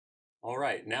All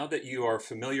right, now that you are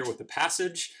familiar with the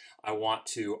passage, I want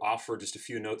to offer just a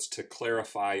few notes to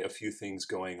clarify a few things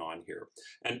going on here.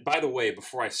 And by the way,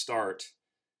 before I start,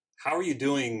 how are you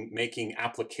doing making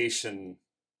application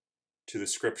to the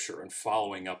scripture and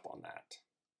following up on that?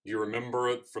 Do you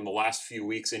remember from the last few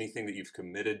weeks anything that you've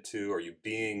committed to? Are you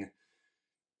being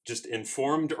just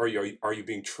informed, or are you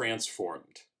being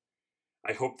transformed?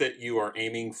 I hope that you are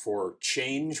aiming for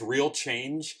change, real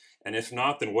change. And if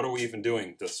not, then what are we even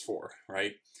doing this for,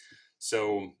 right?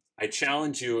 So I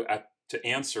challenge you to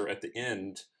answer at the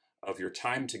end of your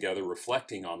time together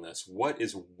reflecting on this. What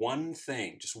is one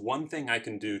thing, just one thing I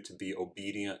can do to be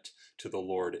obedient to the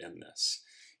Lord in this?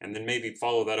 And then maybe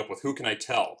follow that up with who can I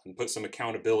tell, and put some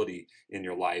accountability in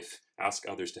your life. Ask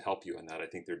others to help you in that. I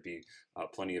think there'd be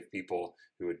plenty of people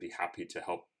who would be happy to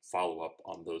help follow up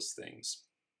on those things.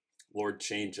 Lord,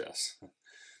 change us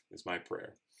is my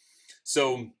prayer.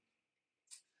 So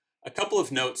a couple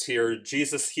of notes here.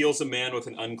 Jesus heals a man with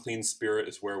an unclean spirit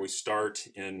is where we start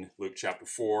in Luke chapter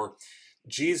 4.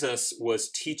 Jesus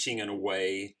was teaching in a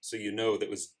way, so you know, that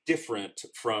was different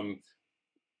from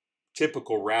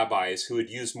typical rabbis who would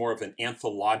use more of an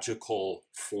anthological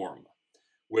form,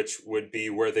 which would be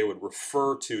where they would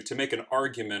refer to make an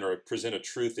argument or present a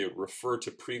truth, they would refer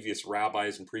to previous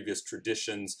rabbis and previous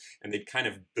traditions, and they'd kind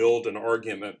of build an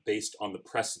argument based on the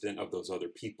precedent of those other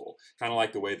people, kind of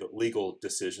like the way that legal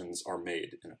decisions are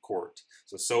made in a court.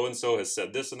 So-and-so has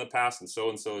said this in the past, and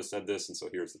so has said this, and so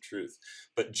here's the truth.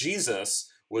 But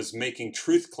Jesus was making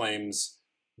truth claims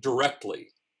directly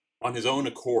on his own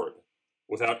accord,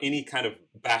 without any kind of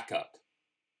backup.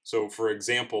 So, for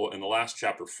example, in the last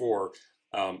chapter 4,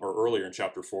 or earlier in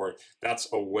chapter 4, that's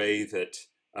a way that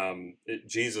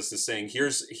Jesus is saying,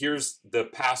 here's the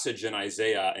passage in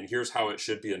Isaiah, and here's how it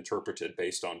should be interpreted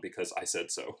based on because I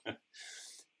said so.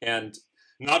 And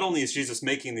not only is Jesus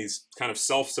making these kind of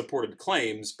self-supported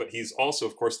claims, but he's also,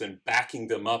 of course, then backing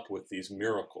them up with these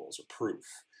miracles or proof.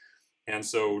 And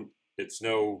so it's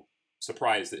no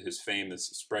surprise that his fame is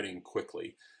spreading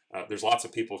quickly. There's lots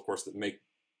of people, of course, that make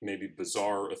maybe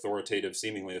bizarre,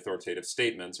 seemingly authoritative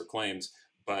statements or claims,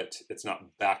 but it's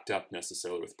not backed up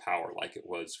necessarily with power like it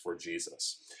was for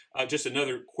Jesus. Just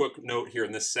another quick note here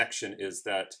in this section is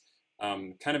that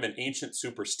kind of an ancient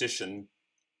superstition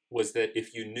was that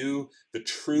if you knew the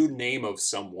true name of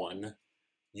someone,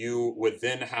 you would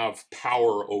then have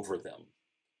power over them.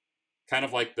 Kind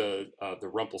of like the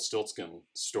Rumpelstiltskin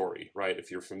story, right?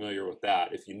 If you're familiar with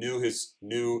that, if you knew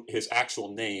his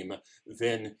actual name,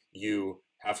 then you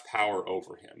have power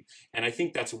over him. And I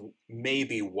think that's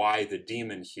maybe why the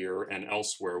demon here and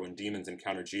elsewhere, when demons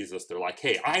encounter Jesus, they're like,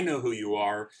 "Hey, I know who you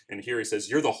are," and here he says,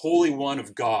 "You're the Holy One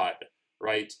of God,"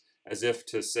 right? As if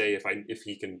to say, if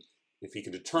he can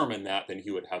determine that, then he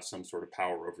would have some sort of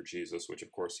power over Jesus, which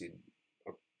of course he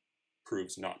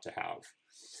proves not to have.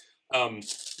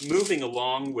 Moving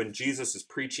along, when Jesus is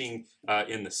preaching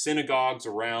in the synagogues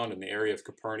around in the area of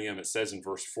Capernaum, it says in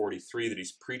verse 43 that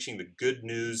he's preaching the good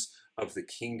news of the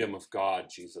kingdom of God,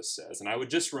 Jesus says. And I would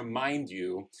just remind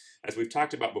you, as we've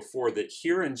talked about before, that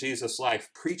here in Jesus' life,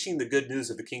 preaching the good news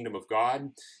of the kingdom of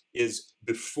God is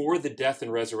before the death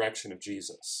and resurrection of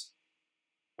Jesus.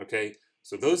 Okay?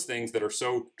 So those things that are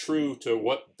so true to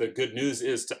what the good news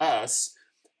is to us,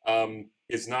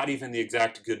 is not even the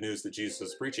exact good news that Jesus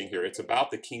is preaching here. It's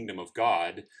about the kingdom of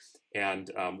God, and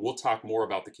we'll talk more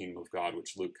about the kingdom of God,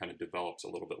 which Luke kind of develops a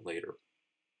little bit later.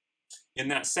 In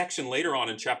that section later on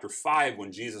in chapter 5,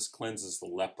 when Jesus cleanses the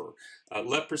leper,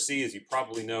 leprosy, as you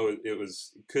probably know,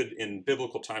 could in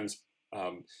biblical times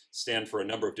stand for a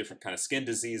number of different kind of skin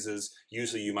diseases.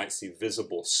 Usually you might see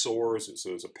visible sores, so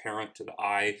it was apparent to the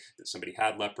eye that somebody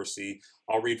had leprosy.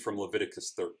 I'll read from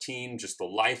Leviticus 13, just the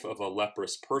life of a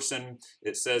leprous person.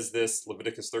 It says this,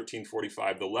 Leviticus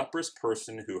 13:45, "The leprous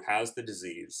person who has the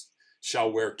disease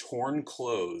shall wear torn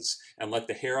clothes, and let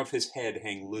the hair of his head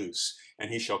hang loose,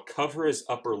 and he shall cover his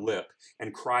upper lip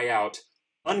and cry out,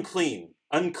 'Unclean,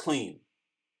 unclean.'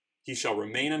 He shall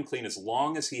remain unclean as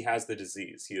long as he has the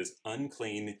disease. He is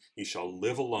unclean. He shall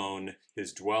live alone.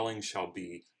 His dwelling shall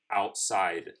be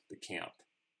outside the camp."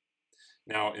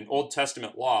 Now, in Old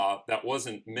Testament law, that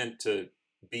wasn't meant to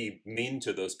be mean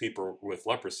to those people with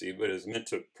leprosy, but it was meant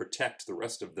to protect the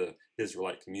rest of the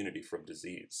Israelite community from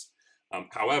disease.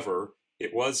 However,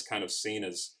 it was kind of seen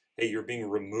as, hey, you're being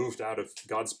removed out of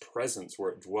God's presence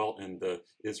where it dwelt in the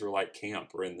Israelite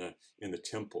camp or in the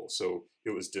temple. So it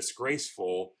was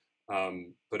disgraceful,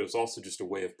 but it was also just a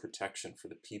way of protection for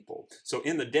the people. So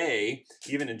in the day,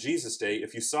 even in Jesus' day,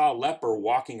 if you saw a leper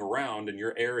walking around in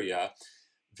your area,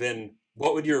 then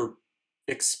what would your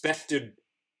expected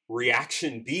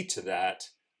reaction be to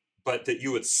that? But that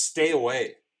you would stay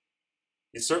away,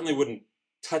 You certainly wouldn't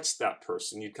touch that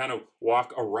person. You'd kind of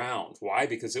walk around. Why?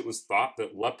 Because it was thought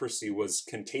that leprosy was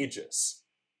contagious.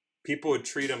 People would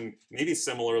treat them maybe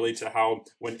similarly to how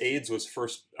when AIDS was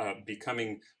first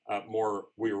becoming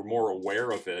we were more aware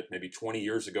of it, maybe 20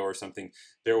 years ago or something.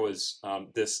 There was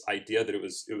this idea that it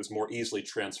was more easily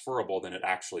transferable than it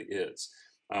actually is.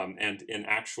 And in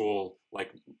actual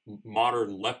like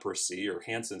modern leprosy or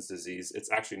Hansen's disease,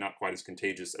 it's actually not quite as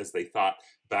contagious as they thought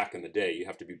back in the day. You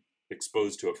have to be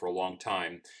exposed to it for a long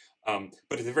time.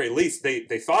 But at the very least, they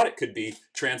thought it could be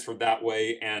transferred that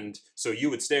way. And so you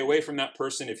would stay away from that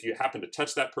person. If you happen to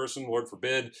touch that person, Lord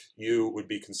forbid, you would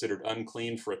be considered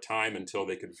unclean for a time until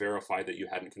they could verify that you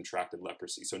hadn't contracted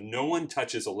leprosy. So no one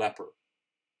touches a leper.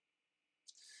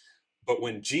 But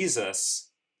when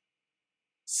Jesus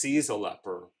sees a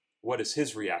leper, what is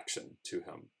his reaction to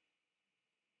him?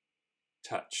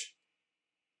 Touch.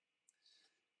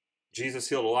 Jesus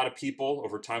healed a lot of people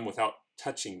over time without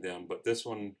touching them, but this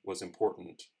one was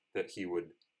important that he would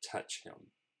touch him.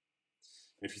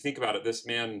 And if you think about it, this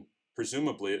man,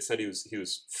 presumably, it said he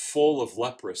was full of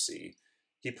leprosy.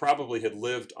 He probably had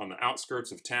lived on the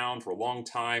outskirts of town for a long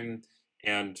time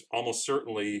and almost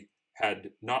certainly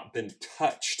had not been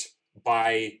touched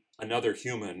by another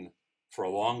human for a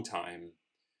long time.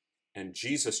 And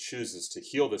Jesus chooses to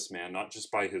heal this man, not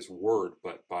just by his word,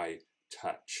 but by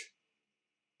touch.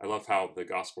 I love how the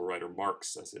gospel writer Mark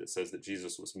says it. It says that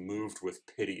Jesus was moved with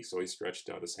pity, so he stretched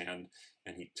out his hand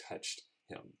and he touched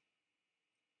him.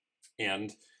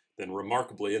 And then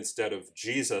remarkably, instead of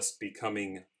Jesus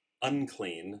becoming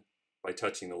unclean by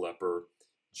touching the leper,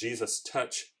 Jesus'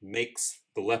 touch makes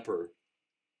the leper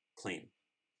clean.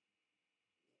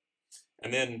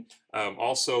 And then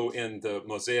also in the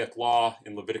Mosaic law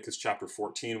in Leviticus chapter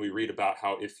 14, we read about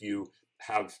how if you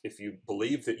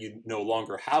believe that you no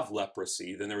longer have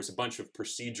leprosy, then there was a bunch of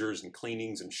procedures and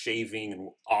cleanings and shaving and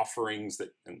offerings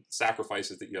and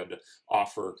sacrifices that you had to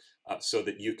offer so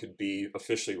that you could be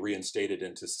officially reinstated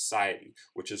into society,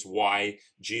 which is why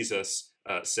Jesus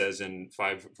says in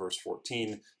 5 verse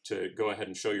 14 to go ahead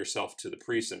and show yourself to the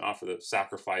priest and offer the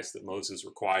sacrifice that Moses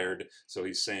required. So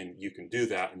he's saying you can do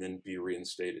that and then be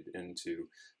reinstated into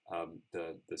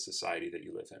the society that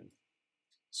you live in.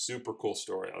 Super cool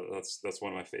story. That's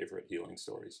one of my favorite healing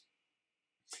stories.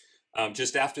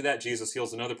 Just after that, Jesus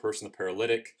heals another person, the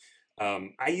paralytic.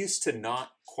 I used to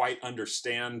not quite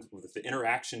understand the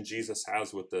interaction Jesus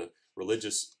has with the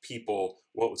religious people,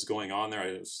 what was going on there.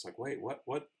 I was like, wait,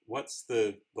 what's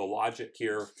the logic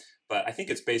here? But I think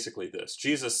it's basically this.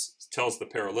 Jesus tells the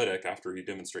paralytic after he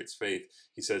demonstrates faith,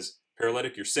 he says,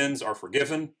 paralytic, your sins are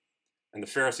forgiven. And the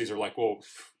Pharisees are like, well,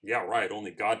 yeah, right.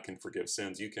 Only God can forgive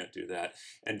sins. You can't do that.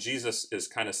 And Jesus is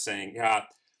kind of saying, yeah,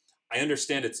 I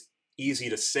understand it's easy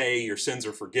to say your sins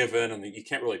are forgiven and that you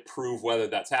can't really prove whether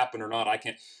that's happened or not. I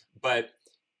can't. But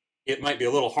it might be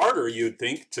a little harder, you'd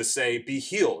think, to say be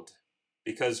healed,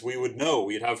 because we would know,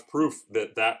 we'd have proof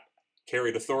that that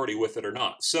carried authority with it or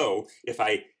not. So if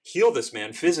I heal this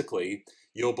man physically,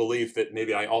 you'll believe that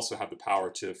maybe I also have the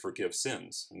power to forgive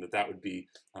sins, and that would be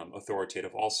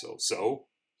authoritative also. So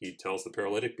he tells the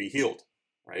paralytic, be healed,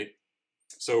 right?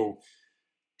 So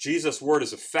Jesus' word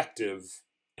is effective,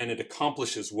 and it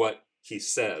accomplishes what he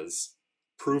says,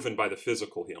 proven by the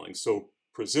physical healing. So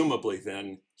presumably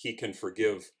then he can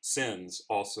forgive sins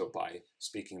also by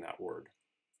speaking that word.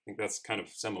 I think that's kind of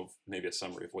maybe a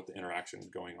summary of what the interaction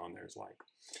going on there is like.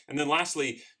 And then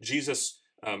lastly, Jesus,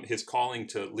 his calling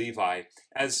to Levi.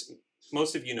 As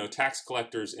most of you know, tax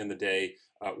collectors in the day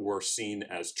were seen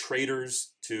as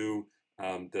traitors to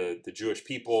the Jewish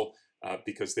people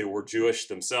because they were Jewish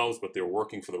themselves, but they were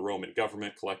working for the Roman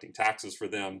government, collecting taxes for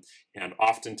them. And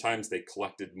oftentimes they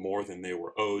collected more than they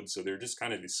were owed. So they're just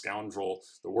kind of the scoundrel,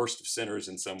 the worst of sinners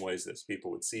in some ways, as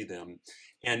people would see them.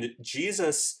 And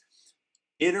Jesus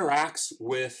interacts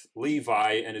with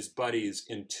Levi and his buddies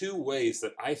in two ways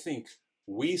that I think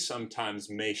we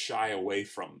sometimes may shy away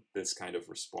from this kind of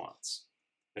response.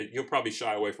 You'll probably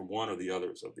shy away from one or the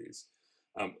others of these.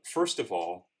 First of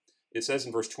all, it says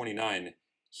in verse 29,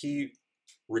 he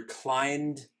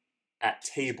reclined at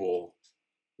table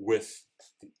with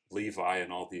Levi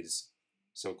and all these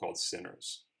so-called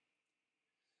sinners.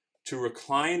 To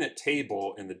recline at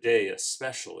table in the day,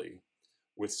 especially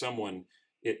with someone,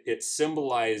 it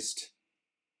symbolized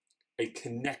a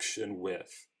connection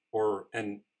with, or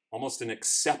almost an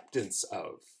acceptance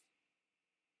of.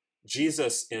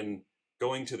 Jesus, in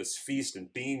going to this feast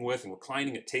and being with and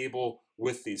reclining at table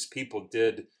with these people,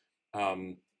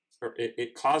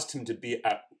 it caused him to be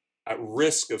at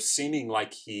risk of seeming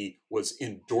like he was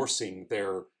endorsing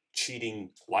their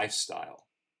cheating lifestyle.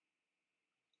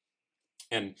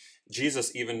 And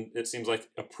Jesus even, it seems like,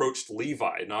 approached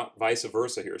Levi, not vice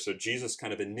versa here. So Jesus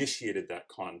kind of initiated that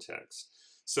context.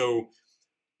 So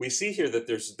we see here that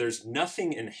there's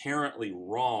nothing inherently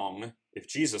wrong, if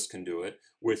Jesus can do it,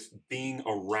 with being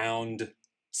around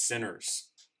sinners.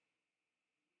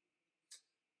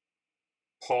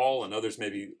 Paul and others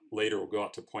maybe later will go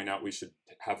out to point out we should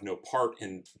have no part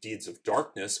in deeds of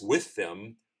darkness with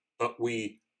them, but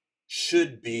we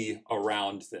should be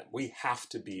around them. We have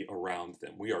to be around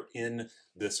them. We are in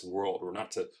this world. We're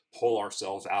not to pull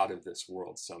ourselves out of this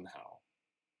world somehow.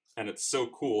 And it's so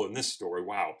cool in this story.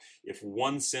 Wow, if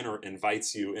one sinner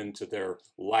invites you into their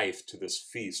life to this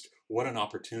feast, what an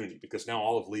opportunity, because now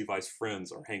all of Levi's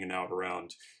friends are hanging out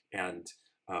around, and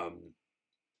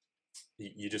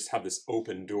you just have this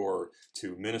open door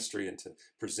to ministry and to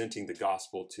presenting the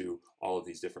gospel to all of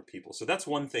these different people. So that's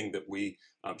one thing that we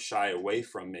shy away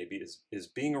from, maybe, is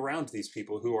being around these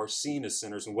people who are seen as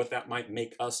sinners, and what that might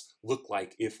make us look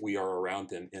like if we are around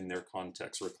them in their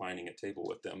context, reclining at table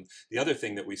with them. The other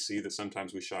thing that we see that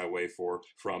sometimes we shy away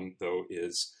from, though,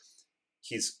 is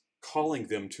he's calling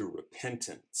them to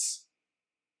repentance.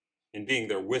 In being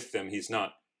there with them, he's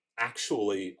not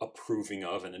actually approving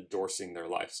of and endorsing their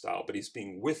lifestyle, but he's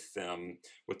being with them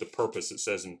with the purpose, it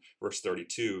says in verse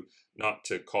 32, not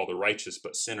to call the righteous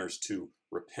but sinners to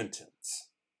repentance.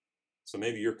 So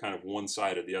maybe you're kind of one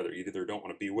side or the other. You either don't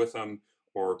want to be with them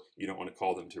or you don't want to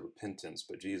call them to repentance,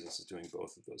 but Jesus is doing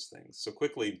both of those things. So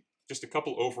quickly, just a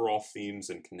couple overall themes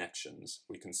and connections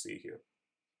we can see here.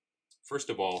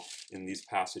 First of all, in these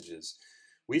passages,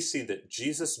 we see that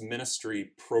Jesus'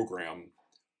 ministry program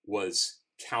was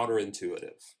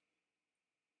counterintuitive.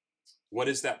 What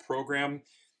is that program?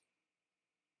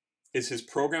 Is his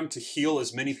program to heal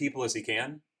as many people as he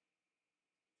can?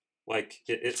 Like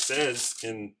it says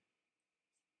in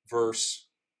verse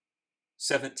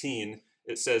 17,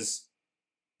 it says,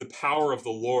 the power of the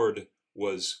Lord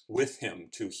was with him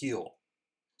to heal.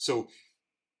 So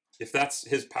if that's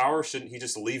his power, shouldn't he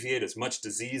just alleviate as much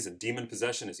disease and demon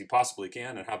possession as he possibly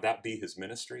can and have that be his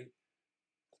ministry?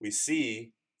 We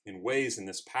see in ways in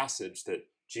this passage that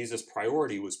Jesus'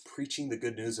 priority was preaching the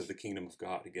good news of the kingdom of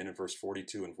God. Again, in verse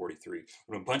 42 and 43,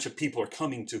 when a bunch of people are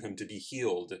coming to him to be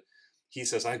healed, he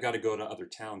says, I've got to go to other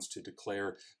towns to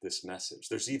declare this message.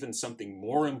 There's even something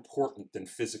more important than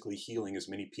physically healing as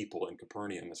many people in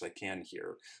Capernaum as I can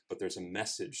here, but there's a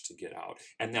message to get out.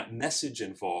 And that message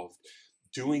involved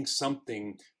doing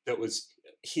something that was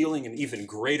healing an even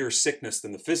greater sickness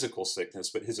than the physical sickness,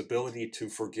 but his ability to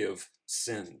forgive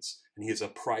sins. And he is a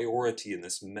priority in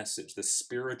this message, the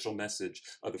spiritual message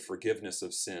of the forgiveness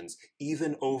of sins,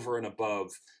 even over and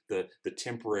above the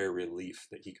temporary relief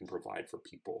that he can provide for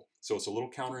people. So it's a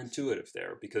little counterintuitive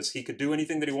there, because he could do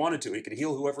anything that he wanted to. He could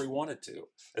heal whoever he wanted to,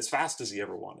 as fast as he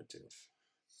ever wanted to.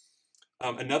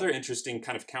 Another interesting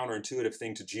kind of counterintuitive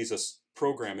thing to Jesus'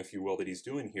 program, if you will, that he's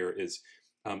doing here is,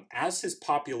 as his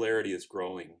popularity is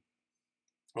growing,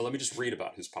 well, let me just read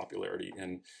about his popularity.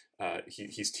 And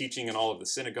he's teaching in all of the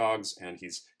synagogues, and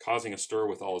he's causing a stir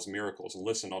with all his miracles. And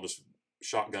listen, I'll just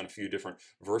shotgun a few different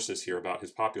verses here about his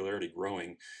popularity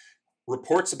growing.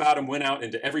 Reports about him went out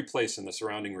into every place in the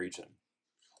surrounding region.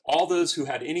 All those who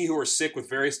had any who were sick with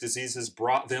various diseases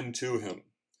brought them to him.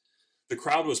 The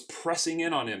crowd was pressing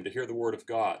in on him to hear the word of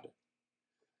God.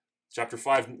 Chapter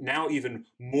 5, now even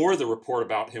more the report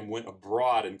about him went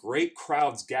abroad, and great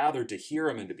crowds gathered to hear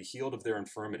him and to be healed of their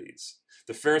infirmities.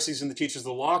 The Pharisees and the teachers of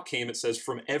the law came, it says,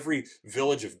 from every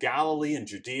village of Galilee and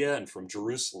Judea and from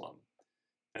Jerusalem.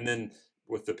 And then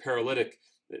with the paralytic,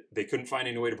 they couldn't find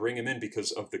any way to bring him in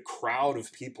because of the crowd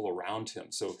of people around him.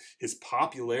 So his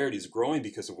popularity is growing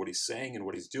because of what he's saying and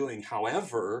what he's doing.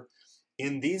 However,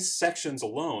 in these sections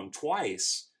alone,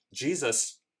 twice,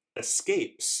 Jesus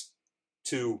escapes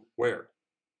to where?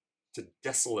 To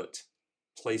desolate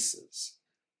places.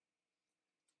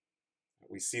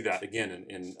 We see that again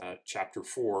in chapter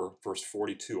 4, verse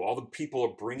 42. All the people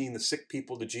are bringing the sick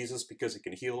people to Jesus because he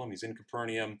can heal them. He's in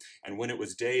Capernaum. And when it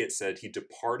was day, it said he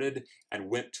departed and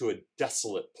went to a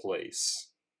desolate place.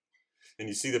 And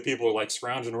you see the people are like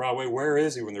scrounging around, wait, where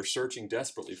is he? When they're searching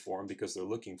desperately for him because they're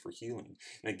looking for healing.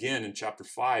 And again, in chapter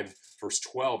 5, verse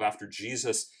 12, after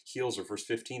Jesus heals, or verse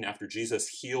 15, after Jesus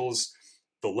heals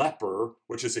the leper,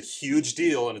 which is a huge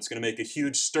deal, and it's going to make a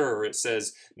huge stir, it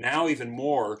says, now even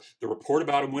more, the report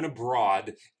about him went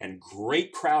abroad, and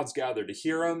great crowds gathered to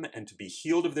hear him and to be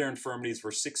healed of their infirmities.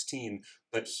 Verse 16,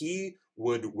 but he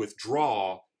would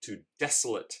withdraw to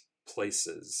desolate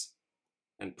places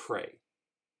and pray.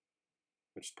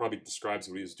 Which probably describes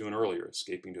what he was doing earlier,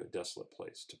 escaping to a desolate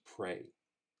place to pray.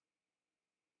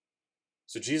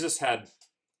 So Jesus had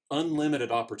unlimited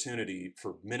opportunity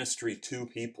for ministry to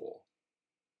people.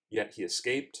 Yet he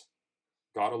escaped,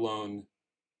 got alone,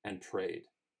 and prayed.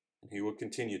 And he will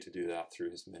continue to do that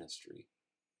through his ministry.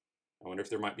 I wonder if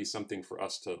there might be something for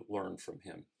us to learn from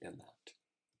him in that.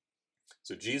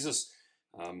 So Jesus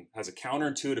has a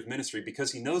counterintuitive ministry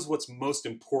because he knows what's most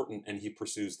important and he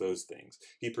pursues those things.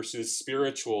 He pursues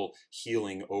spiritual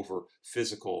healing over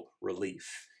physical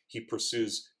relief. He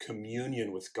pursues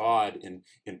communion with God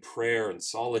in prayer and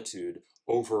solitude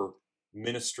over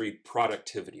ministry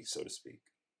productivity, so to speak.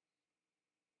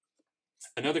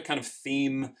 Another kind of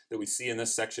theme that we see in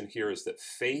this section here is that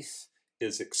faith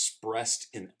is expressed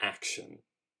in action.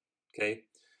 Okay?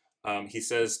 He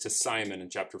says to Simon in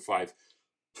chapter 5,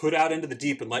 "Put out into the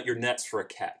deep and let your nets for a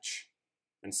catch."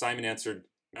 And Simon answered,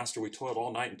 "Master, we toiled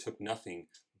all night and took nothing,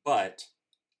 but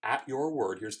at your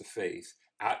word," here's the faith,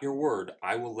 "at your word,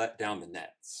 I will let down the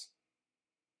nets."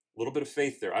 A little bit of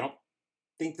faith there. I don't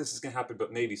think this is going to happen,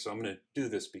 but maybe, so I'm going to do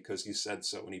this because you said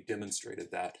so, and he demonstrated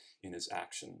that in his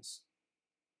actions.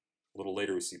 A little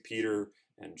later, we see Peter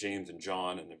and James and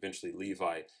John and eventually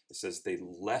Levi. It says they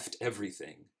left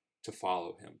everything to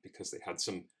follow him because they had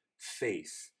some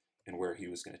faith in where he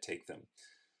was going to take them.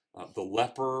 The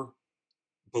leper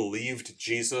believed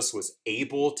Jesus was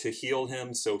able to heal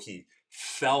him, so he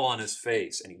fell on his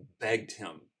face and he begged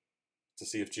him to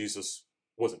see if Jesus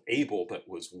wasn't able but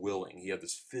was willing. He had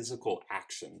this physical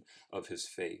action of his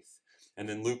faith. And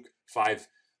then Luke 5,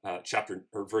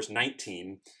 verse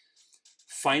 19,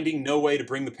 finding no way to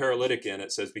bring the paralytic in,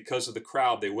 it says, because of the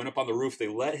crowd, they went up on the roof, they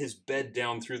let his bed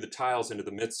down through the tiles into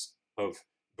the midst of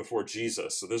before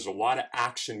Jesus. So there's a lot of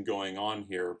action going on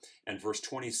here. And verse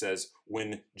 20 says,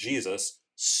 when Jesus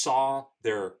saw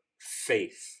their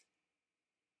faith,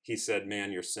 he said,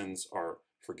 "Man, your sins are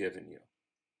forgiven you."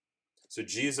 So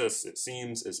Jesus, it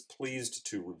seems, is pleased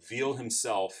to reveal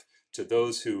himself to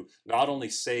those who not only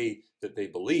say that they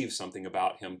believe something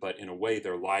about him, but in a way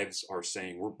their lives are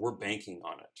saying, we're banking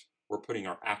on it. We're putting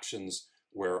our actions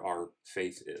where our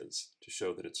faith is to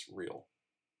show that it's real.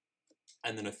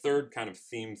 And then a third kind of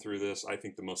theme through this, I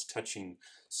think the most touching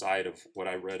side of what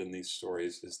I read in these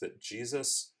stories, is that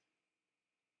Jesus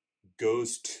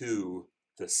goes to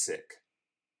the sick.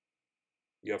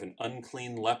 You have an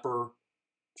unclean leper,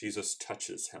 Jesus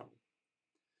touches him.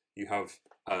 You have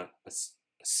a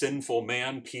sinful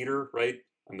man, Peter, right?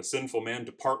 "I'm a sinful man,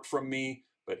 depart from me."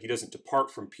 But he doesn't depart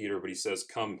from Peter, but he says,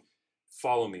 "Come,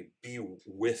 follow me, be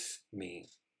with me."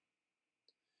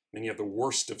 Then you have the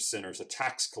worst of sinners, a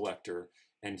tax collector,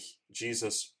 and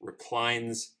Jesus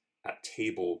reclines at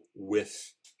table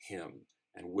with him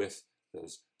and with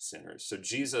those sinners. So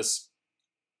Jesus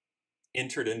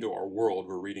entered into our world,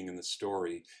 we're reading in the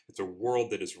story. It's a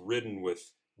world that is ridden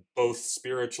with both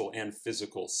spiritual and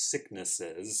physical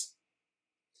sicknesses.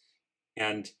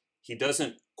 And he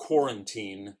doesn't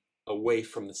quarantine away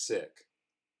from the sick,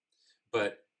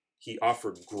 but he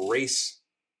offered grace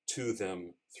to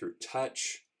them through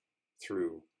touch,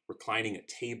 through reclining at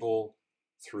table,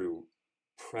 through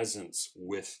presence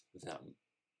with them.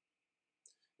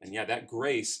 And yeah, that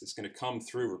grace is going to come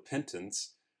through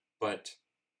repentance, but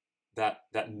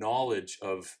that knowledge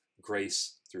of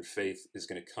grace through faith is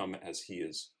going to come as he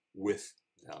is with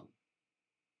them.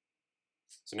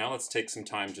 So now let's take some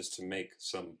time just to make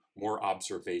some more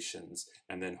observations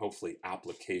and then hopefully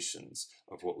applications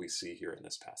of what we see here in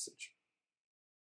this passage.